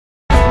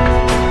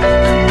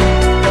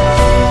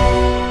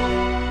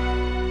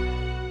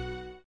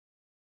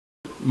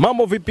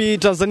Mambo vipi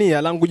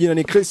Tanzania? Langu jina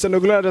ni Christian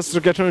Ogulada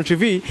kutoka Tatu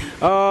TV.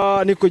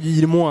 Niko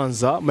jijini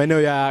Mwanza,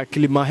 maeneo ya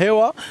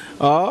Kilimahewa,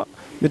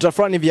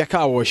 mitafrani vya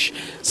Kawash.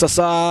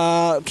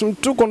 Sasa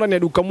tuko ndani ya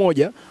duka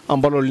moja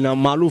ambalo lina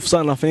maarufu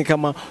sana nafanyika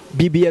kama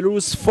Bibi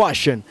Harusi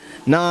Fashion.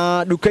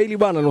 Na duka hili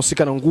bana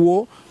linahusika na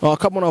nguo.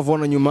 Kama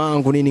unavyoona nyuma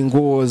yangu nini,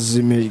 nguo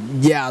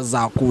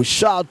zimejaza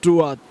kushatu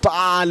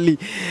hatari.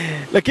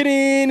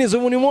 Lakini ni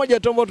zumuni moja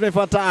tu ambao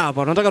tunaifuata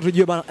hapa. Tunataka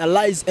tujue bana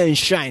Arise and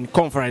Shine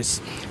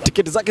Conference.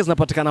 Tiketi zake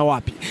zinapatikana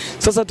wapi?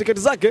 Sasa tiketi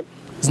zake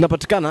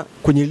zinapatikana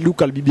kwenye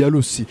duka la Bibi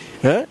Harusi.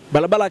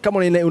 Barabara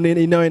kama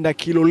inayoenda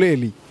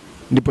Kiloleli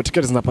ndipo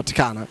tiketi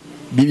zinapatikana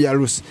Bibi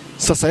Harusi.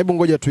 Sasa hebu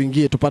ngoja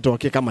tuingie tupate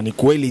uhakika kama ni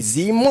kweli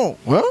zimo.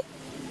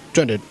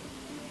 Twende.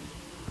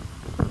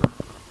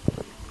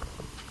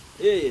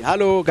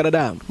 Hello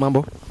kadada,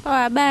 mambo?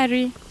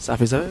 Habari.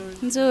 Safi sawa.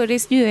 Nzuri,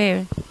 sijui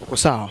wewe. Uko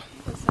sawa?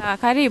 Sawa,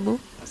 karibu.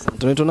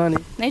 Asante. Unaitwa nani?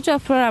 Naitwa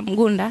Flora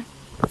Mgunda.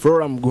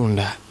 Flora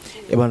Mgunda.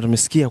 Bwana,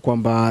 tumesikia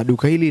kwamba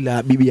duka hili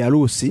la Bibi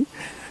Harusi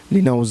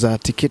linauza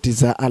tiketi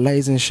za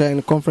Arise and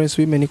Shine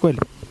Conference Women, ni kweli?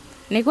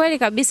 Ni kweli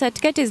kabisa,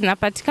 tiketi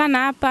zinapatikana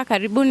hapa,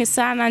 karibuni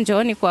sana,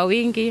 njooni kwa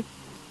wingi.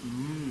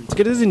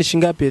 Tiketi hizi ni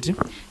shilingi ngapi eti?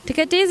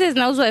 Tiketi hizi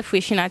zinauzwa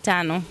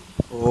 25,000.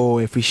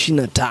 Oh,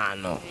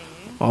 25,000.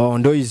 Oh,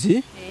 ndo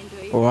hizi?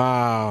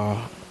 Wow.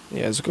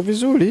 Yes, ziko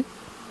vizuri.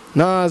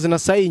 Na zina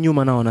sahi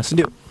nyuma naona, si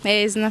ndio?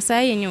 Zina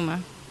sahi nyuma.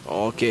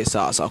 Okay,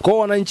 sawa sawa. Kwa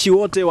wananchi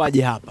wote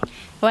waje hapa.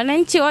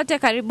 Wananchi wote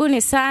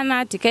karibuni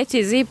sana,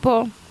 tiketi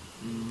zipo.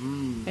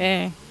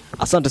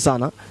 Asante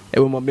sana.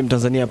 Hebu mwambie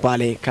Mtanzania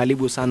pale,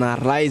 karibu sana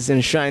Rise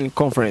and Shine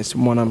Conference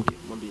mwanamke.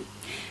 Mwambie.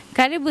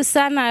 Karibu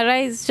sana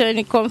Rise and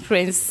Shine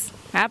Conference.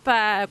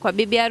 Hapa kwa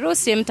Bibi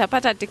Harusi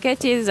mtapata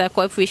tiketi za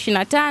kwa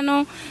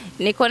 25,000.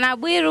 Niko na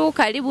Bwiru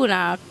karibu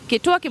na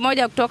kituo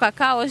kimoja kutoka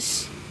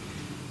Kaosh.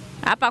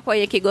 Hapa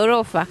kwenye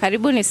kigorofa.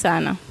 Karibuni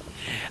sana.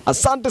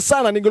 Asante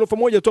sana, ni gorofa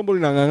moja tu ambalo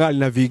linang'ang'ali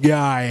na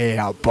vigae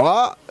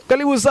hapa.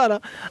 Karibu sana.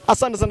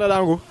 Asante sana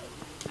dangu.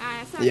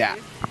 Asante. Yeah.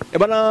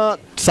 Bana,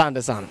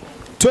 asante sana.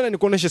 Twende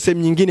nikuoneshe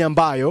sehemu nyingine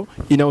ambayo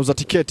inauza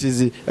tiketi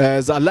hizi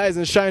za Arise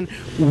and Shine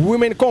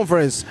Women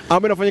Conference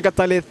ambayo inafanyika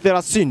tarehe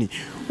 30.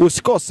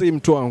 Usikose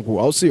mtu wangu,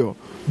 au sio?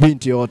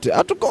 Binti yote.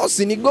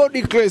 Hatukosi, ni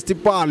God Christ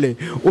pale.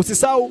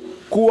 Usisahau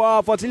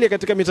kuwafuatilia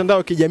katika mitandao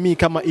ya kijamii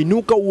kama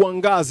Inuka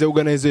Uangaze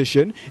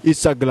Organization,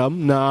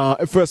 Instagram na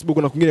Facebook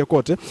na kwingine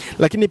kote.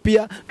 Lakini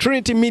pia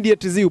Trinity Media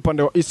TZ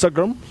upande wa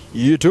Instagram,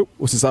 YouTube.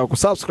 Usisahau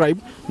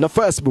kusubscribe na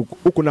Facebook,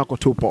 huko nako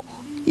tupo.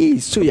 Hii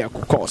sio ya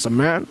kukosa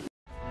man.